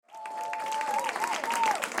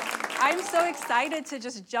I'm so excited to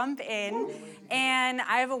just jump in, and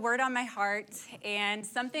I have a word on my heart and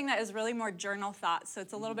something that is really more journal thoughts, so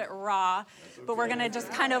it's a little bit raw, but we're going to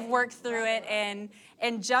just kind of work through it and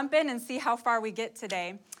jump in and see how far we get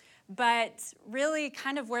today. But really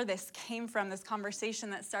kind of where this came from, this conversation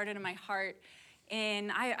that started in my heart,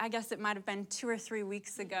 I guess it might have been 2 or 3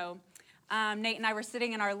 weeks ago. Nate and I were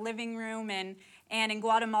sitting in our living room, and in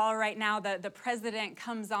Guatemala right now, the president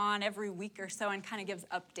comes on every week or so and kind of gives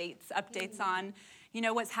updates on,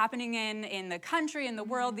 what's happening in the country, in the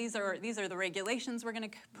world. These are the regulations we're going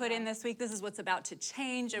to put in this week. This is what's about to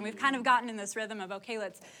change, and we've kind of gotten in this rhythm of, okay,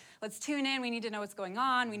 let's tune in. We need to know what's going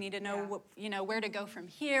on. We need to know where to go from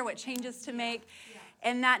here, what changes to make.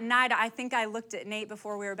 And that night, I think I looked at Nate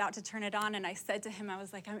before we were about to turn it on, and I said to him, I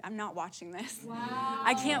was like, I'm not watching this. Wow.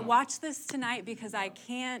 I can't watch this tonight because I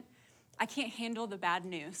can't handle the bad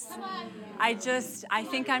news. I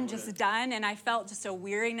think I'm just done, and I felt just a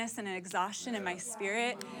weariness and an exhaustion in my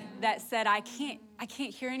spirit that said, I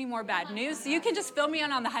can't hear any more bad news. So you can just fill me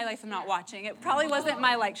in on the highlights. I'm not watching. It probably wasn't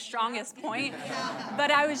my strongest point, but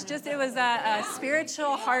it was a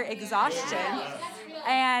spiritual heart exhaustion.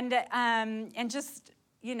 And just,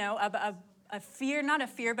 a fear, not a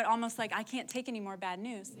fear, but almost like I can't take any more bad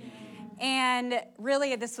news. And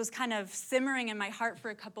really, this was kind of simmering in my heart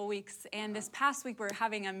for a couple weeks. And this past week, we were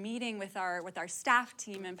having a meeting with our staff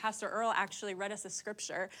team, and Pastor Earl actually read us a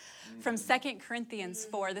scripture from 2 Corinthians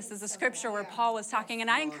 4. This is a scripture where Paul was talking.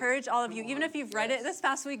 And I encourage all of you, even if you've read it this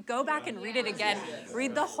past week, go back and read it again.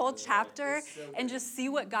 Read the whole chapter and just see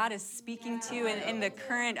what God is speaking to in the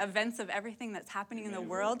current events of everything that's happening in the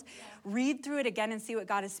world. Read through it again and see what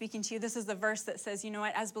God is speaking to you. This is the verse that says,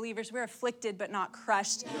 as believers, we're afflicted but not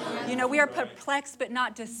crushed. We are perplexed but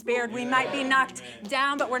not despaired. We might be knocked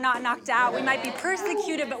down, but we're not knocked out. We might be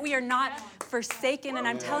persecuted, but we are not forsaken. And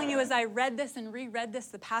I'm telling you, as I read this and reread this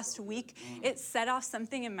the past week, it set off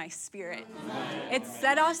something in my spirit. It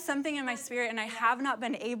set off something in my spirit, and I have not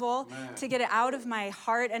been able to get it out of my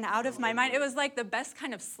heart and out of my mind. It was like the best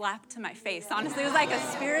kind of slap to my face, honestly. It was like a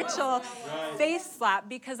spiritual face slap,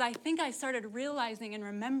 because I think I started realizing and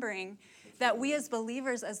remembering that we as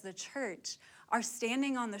believers, as the church, are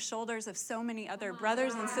standing on the shoulders of so many other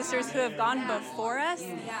brothers and sisters who have gone before us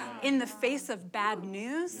in the face of bad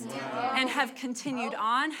news and have continued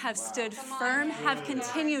on, have stood firm, have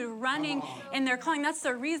continued running in their calling. That's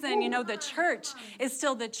the reason, the church is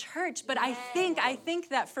still the church. But I think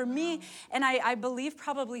that for me, and I believe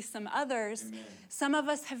probably some others, some of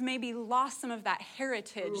us have maybe lost some of that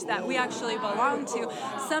heritage that we actually belong to.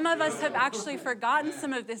 Some of us have actually forgotten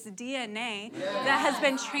some of this DNA that has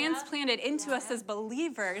been transplanted into us as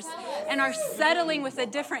believers, and are settling with a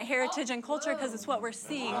different heritage and culture because it's what we're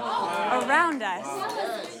seeing around us.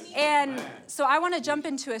 And so I want to jump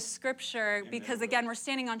into a scripture because, again, we're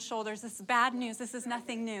standing on shoulders. This is bad news. This is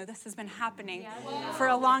nothing new. This has been happening for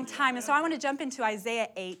a long time. And so I want to jump into Isaiah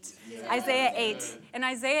 8. Isaiah 8. And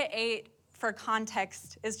Isaiah 8, for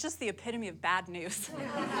context, is just the epitome of bad news.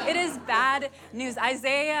 It is bad news.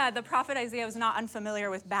 The prophet Isaiah was not unfamiliar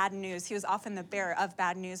with bad news. He was often the bearer of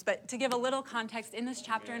bad news. But to give a little context, in this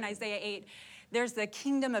chapter in Isaiah 8, there's the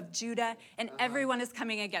kingdom of Judah, and everyone is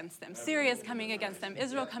coming against them. Syria is coming against them.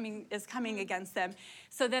 Israel is coming against them.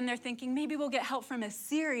 So then they're thinking, maybe we'll get help from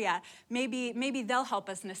Assyria. Maybe they'll help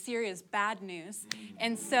us, and Assyria is bad news.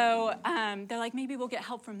 And so they're like, maybe we'll get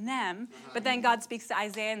help from them. But then God speaks to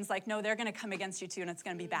Isaiah and is like, no, they're going to come against you too, and it's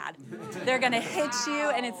going to be bad. They're going to hit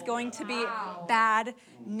you, and it's going to be bad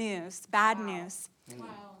news. Bad news.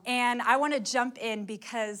 And I want to jump in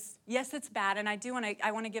because, yes, it's bad, and I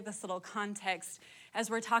want to give this little context as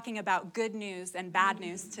we're talking about good news and bad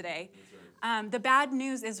news today. The bad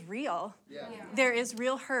news is real. There is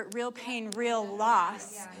real hurt, real pain, real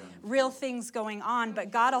loss, real things going on. But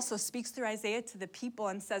God also speaks through Isaiah to the people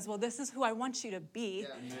and says, well, this is who I want you to be,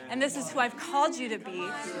 and this is who I've called you to be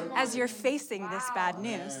as you're facing this bad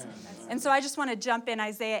news. And so I just want to jump in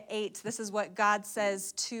Isaiah 8. This is what God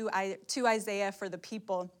says to Isaiah for the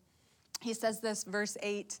people. He says this, verse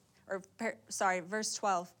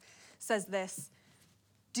 12 says this: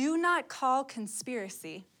 do not call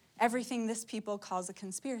conspiracy everything this people calls a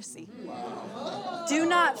conspiracy. Do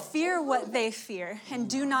not fear what they fear, and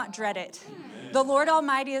do not dread it. The Lord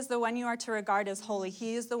Almighty is the one you are to regard as holy.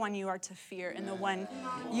 He is the one you are to fear and the one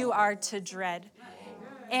you are to dread.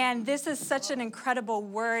 And this is such an incredible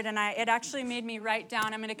word, and it actually made me write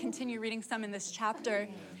down, I'm going to continue reading some in this chapter,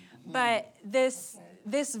 but this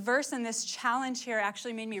verse and this challenge here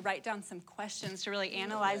actually made me write down some questions to really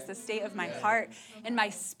analyze the state of my heart and my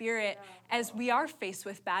spirit as we are faced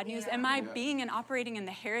with bad news. Am I being and operating in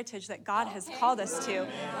the heritage that God has called us to?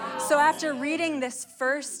 So after reading this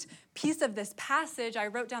first piece of this passage, I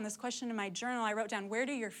wrote down this question in my journal. I wrote down, where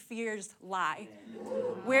do your fears lie?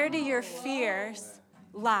 Where do your fears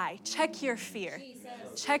lie? Check your fear.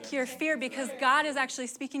 Check your fear, because God is actually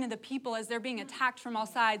speaking to the people as they're being attacked from all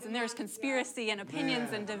sides, and there's conspiracy and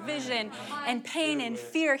opinions and division and pain and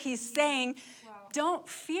fear. He's saying, don't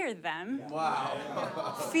fear them.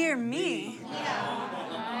 Fear me.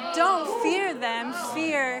 Don't fear them,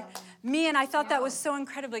 fear me. And I thought that was so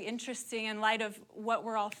incredibly interesting in light of what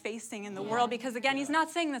we're all facing in the world, because again, he's not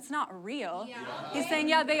saying that's not real. He's saying,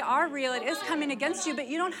 yeah, they are real. It is coming against you, but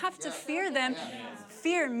you don't have to fear them.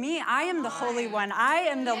 Fear me. I am the Holy One. I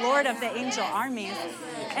am the Lord of the angel armies.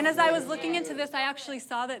 And as I was looking into this, I actually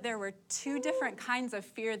saw that there were two different kinds of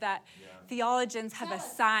fear that theologians have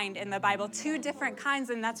assigned in the Bible, two different kinds,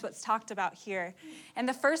 and that's what's talked about here. And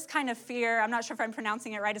the first kind of fear, I'm not sure if I'm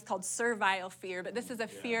pronouncing it right, is called servile fear, but this is a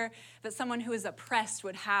fear that someone who is oppressed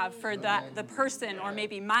would have for the person or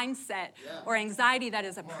maybe mindset or anxiety that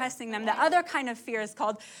is oppressing them. The other kind of fear is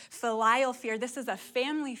called filial fear. This is a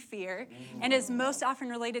family fear and is most often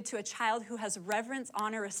related to a child who has reverence,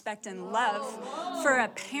 honor, respect, and love for a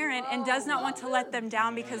parent and does not want to let them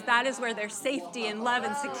down, because that is where their safety and love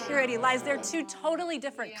and security lies. They're two totally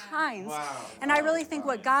different kinds. And I really think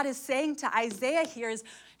what God is saying to Isaiah here is,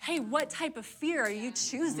 hey, what type of fear are you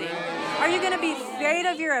choosing? Are you going to be afraid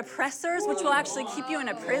of your oppressors, which will actually keep you in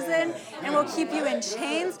a prison and will keep you in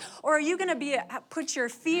chains? Or are you going to put your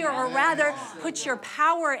fear, or rather put your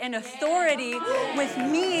power and authority with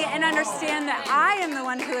me and understand that I am the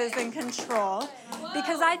one who is in control?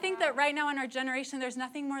 Because I think that right now in our generation, there's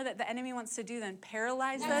nothing more that the enemy wants to do than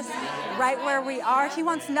paralyze us right where we are. He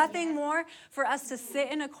wants nothing more for us to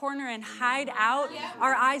sit in a corner and hide out,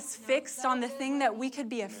 our eyes fixed on the thing that we could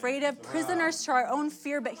be afraid of, prisoners to our own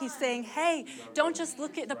fear. But he's saying, hey, don't just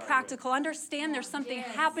look at the practical. Understand there's something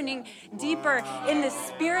happening deeper in the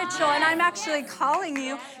spiritual. And I'm actually calling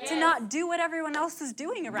you to not do what everyone else is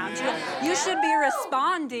doing around you. You should be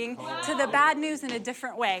responding to the bad news in a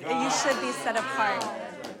different way. You should be set apart.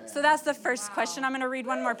 So that's the first question. I'm going to read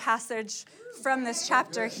one more passage from this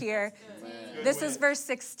chapter here. This is verse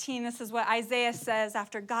 16. This is what Isaiah says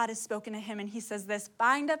after God has spoken to him. And he says this,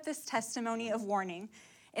 bind up this testimony of warning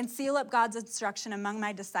and seal up God's instruction among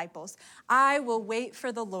my disciples. I will wait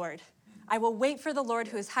for the Lord. I will wait for the Lord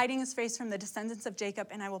who is hiding his face from the descendants of Jacob,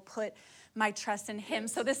 and I will put my trust in him.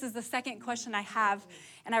 So this is the second question I have.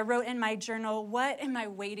 And I wrote in my journal, what am I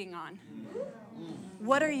waiting on?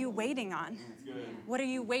 What are you waiting on? What are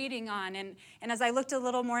you waiting on? And as I looked a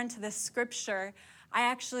little more into this scripture, I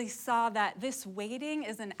actually saw that this waiting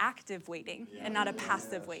is an active waiting and not a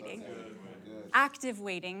passive waiting. Active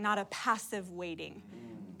waiting, not a passive waiting.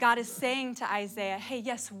 God is saying to Isaiah, hey,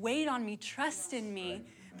 yes, wait on me, trust in me.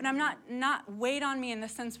 But I'm not wait on me in the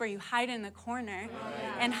sense where you hide in the corner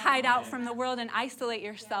and hide out from the world and isolate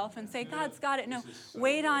yourself and say, God's got it. No,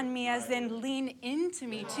 wait on me as in lean into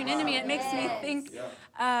me, tune into me. It makes me think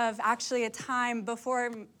of actually a time before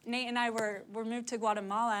Nate and I were moved to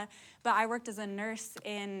Guatemala, but I worked as a nurse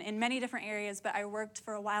in many different areas, but I worked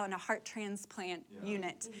for a while in a heart transplant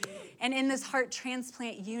unit. And in this heart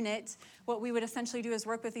transplant unit, what we would essentially do is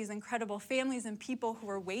work with these incredible families and people who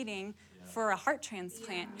were waiting for a heart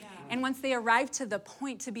transplant. And once they arrived to the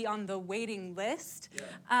point to be on the waiting list,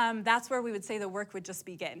 that's where we would say the work would just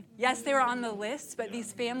begin. Yes, they were on the list, but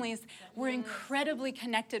these families were incredibly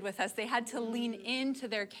connected with us. They had to lean into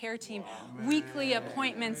their care team, weekly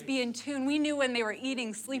appointments, be in tune. We knew when they were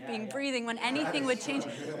eating, sleeping, breathing, when anything would change.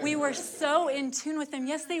 We were so in tune with them.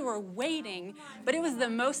 Yes, they were waiting, but it was the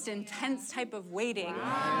most intense type of waiting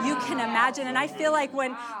you can imagine. And I feel like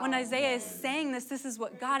when Isaiah is saying this is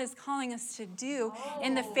what God is calling us to do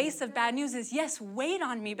in the face of bad news is, yes, wait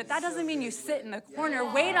on me, but that doesn't mean you sit in the corner.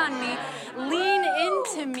 Wait on me, lean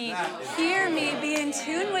into me, hear me, be in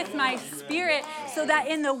tune with my spirit so that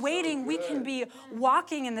in the waiting we can be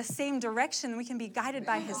walking in the same direction. We can be guided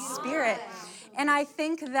by his spirit. And I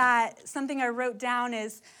think that something I wrote down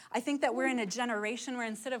is, I think that we're in a generation where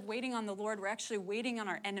instead of waiting on the Lord, we're actually waiting on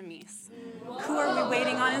our enemies. Who are we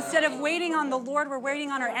waiting on? Instead of waiting on the Lord, we're waiting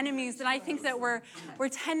on our enemies. And I think that we're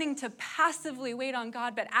tending to passively wait on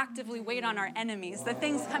God, but actively wait on our enemies. The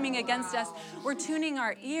things coming against us, we're tuning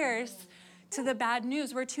our ears to the bad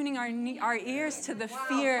news. We're tuning our ears to the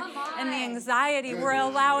fear and the anxiety. We're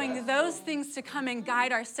allowing those things to come and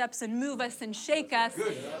guide our steps and move us and shake us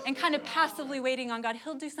and kind of passively waiting on God.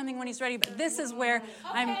 He'll do something when he's ready, but this is where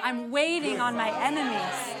I'm waiting on my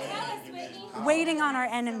enemies. Waiting on our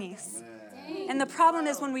enemies. And the problem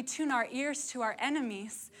is when we tune our ears to our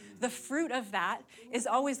enemies, the fruit of that is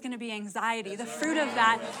always going to be anxiety. The fruit of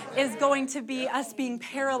that is going to be us being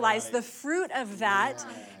paralyzed. The fruit of that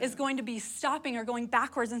is going to be stopping or going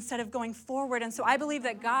backwards instead of going forward. And so I believe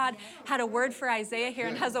that God had a word for Isaiah here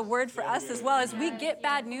and has a word for us as well. As we get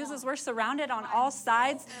bad news, as we're surrounded on all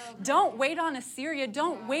sides, don't wait on Assyria.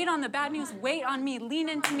 Don't wait on the bad news. Wait on me. Lean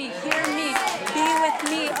into me. Hear me. Be with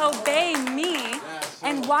me. Obey me.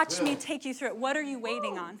 And watch me take you through it. What are you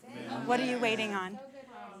waiting on? What are you waiting on?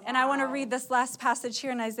 And I want to read this last passage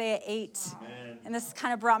here in Isaiah 8. And this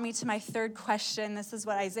kind of brought me to my third question. This is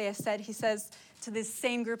what Isaiah said. He says to this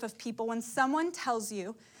same group of people, when someone tells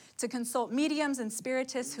you to consult mediums and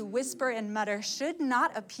spiritists who whisper and mutter, should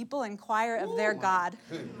not a people inquire of their God?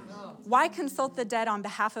 Why consult the dead on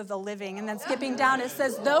behalf of the living? And then skipping down, it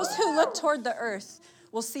says, those who look toward the earth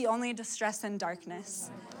will see only distress and darkness.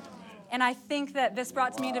 And I think that this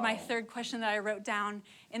brought me to my third question that I wrote down.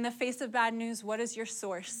 In the face of bad news, what is your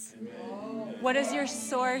source? What is your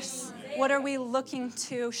source? What are we looking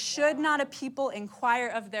to? Should not a people inquire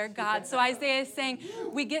of their God? So Isaiah is saying,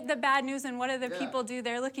 we get the bad news, and what do the people do?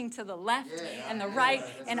 They're looking to the left and the right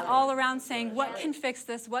and all around saying, what can fix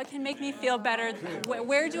this? What can make me feel better?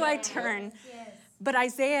 Where do I turn? But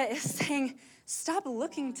Isaiah is saying, stop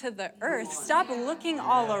looking to the earth. Stop looking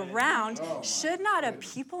all around. Should not a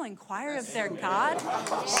people inquire of their God?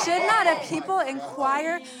 Should not a people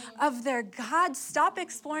inquire of their God? Stop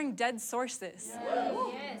exploring dead sources.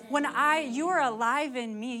 When you are alive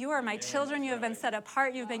in me, you are my children, you have been set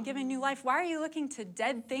apart, you've been given new life. Why are you looking to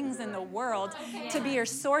dead things in the world to be your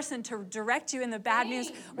source and to direct you in the bad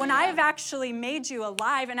news when I've actually made you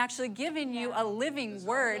alive and actually given you a living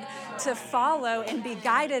word to follow and be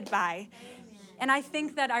guided by? And I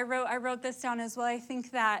think that I wrote this down as well. I think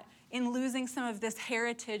that in losing some of this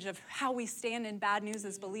heritage of how we stand in bad news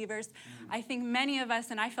as believers, I think many of us,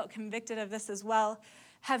 and I felt convicted of this as well,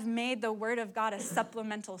 have made the Word of God a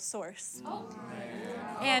supplemental source.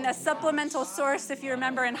 And a supplemental source, if you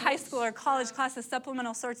remember in high school or college class, a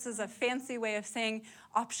supplemental source is a fancy way of saying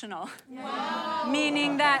optional. Wow.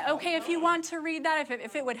 Meaning that, okay, if you want to read that,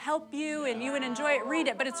 if it would help you and you would enjoy it, read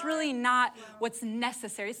it, but it's really not what's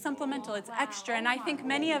necessary. It's supplemental, it's extra. And I think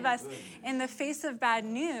many of us, in the face of bad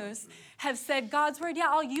news, have said, God's word, yeah,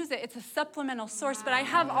 I'll use it. It's a supplemental source, but I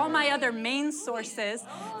have all my other main sources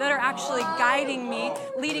that are actually guiding me,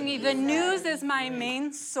 leading me. The news is my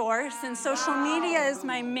main source, and social media is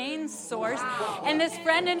my main source, and this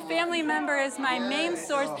friend and family member is my main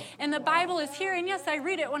source, and the Bible is here, and yes, I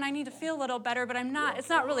read it when I need to feel a little better, but it's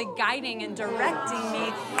not really guiding and directing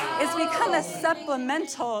me. It's become a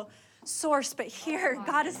supplemental source. But here,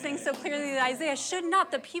 God is saying so clearly that Isaiah, should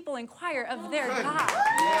not the people inquire of their God?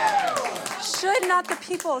 Should not the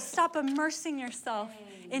people stop immersing yourself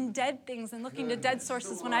in dead things and looking to dead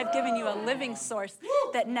sources when I've given you a living source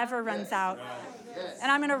that never runs out?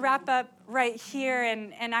 And I'm going to wrap up right here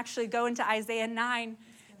and actually go into Isaiah 9,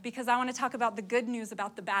 because I want to talk about the good news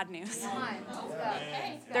about the bad news.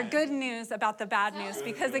 The good news about the bad news.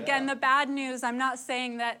 Because again, the bad news, I'm not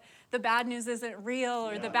saying that the bad news isn't real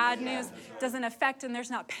or the bad news doesn't affect and there's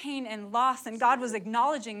not pain and loss. And God was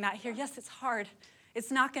acknowledging that here. Yes, it's hard. It's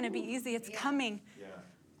not going to be easy. It's coming.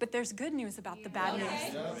 But there's good news about the bad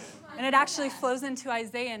news. And it actually flows into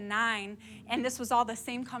Isaiah 9. And this was all the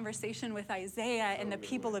same conversation with Isaiah and the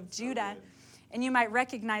people of Judah. And you might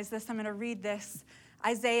recognize this. I'm going to read this.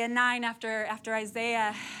 Isaiah 9, after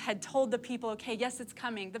Isaiah had told the people, okay, yes, it's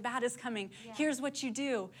coming. The bad is coming. Here's what you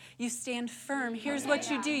do. You stand firm. Here's what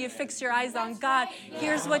you do. You fix your eyes on God.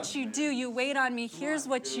 Here's what you do. You wait on me. Here's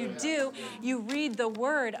what you do. You read the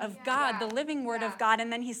word of God, the living word of God.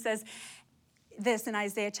 And then he says this in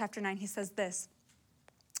Isaiah chapter 9. He says this,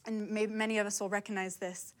 and maybe many of us will recognize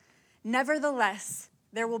this. Nevertheless,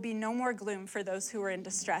 there will be no more gloom for those who are in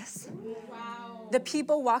distress. Wow. The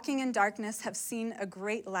people walking in darkness have seen a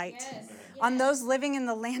great light. Yes. On those living in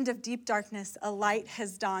the land of deep darkness, a light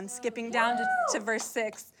has dawned. Skipping down to verse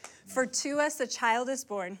 6. For to us a child is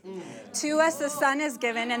born. To us a son is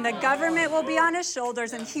given, and the government will be on his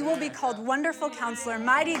shoulders, and he will be called Wonderful Counselor,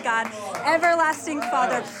 Mighty God, Everlasting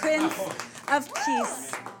Father, Prince of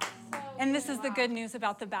Peace. And this is the good news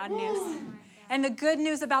about the bad news. And the good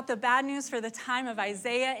news about the bad news for the time of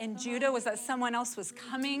Isaiah and Judah was that someone else was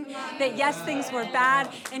coming, that yes, things were bad,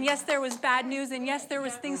 and yes, there was bad news, and yes, there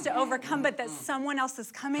was things to overcome, but that someone else is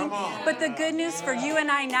coming. But the good news for you and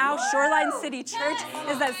I now, Shoreline City Church,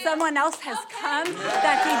 is that someone else has come,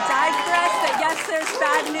 that he died for us, that yes, there's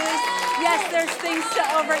bad news, Yes, there's things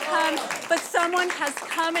to overcome, but someone has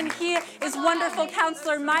come, and he is Wonderful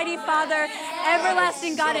Counselor, Mighty Father,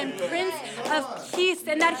 Everlasting God, and Prince of Peace,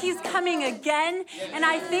 and that he's coming again. And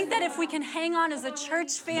I think that if we can hang on as a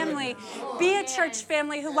church family, be a church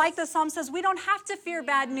family who, like the psalm says, we don't have to fear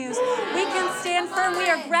bad news. We can stand firm. We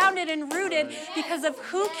are grounded and rooted because of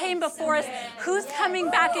who came before us, who's coming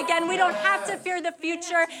back again. We don't have to fear the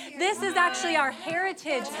future. This is actually our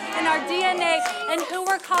heritage and our DNA and who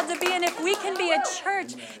we're called to be. And if we can be a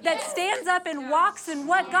church that stands up and walks in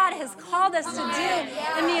what God has called us to do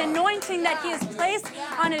and the anointing that he has placed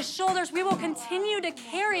on his shoulders, we will continue to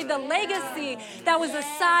carry the legacy that was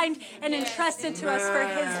assigned and entrusted to us for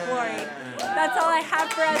his glory. That's all I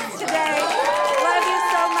have for us today. Love you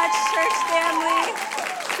so much, church family.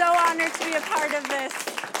 So honored to be a part of this.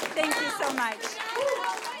 Thank you so much.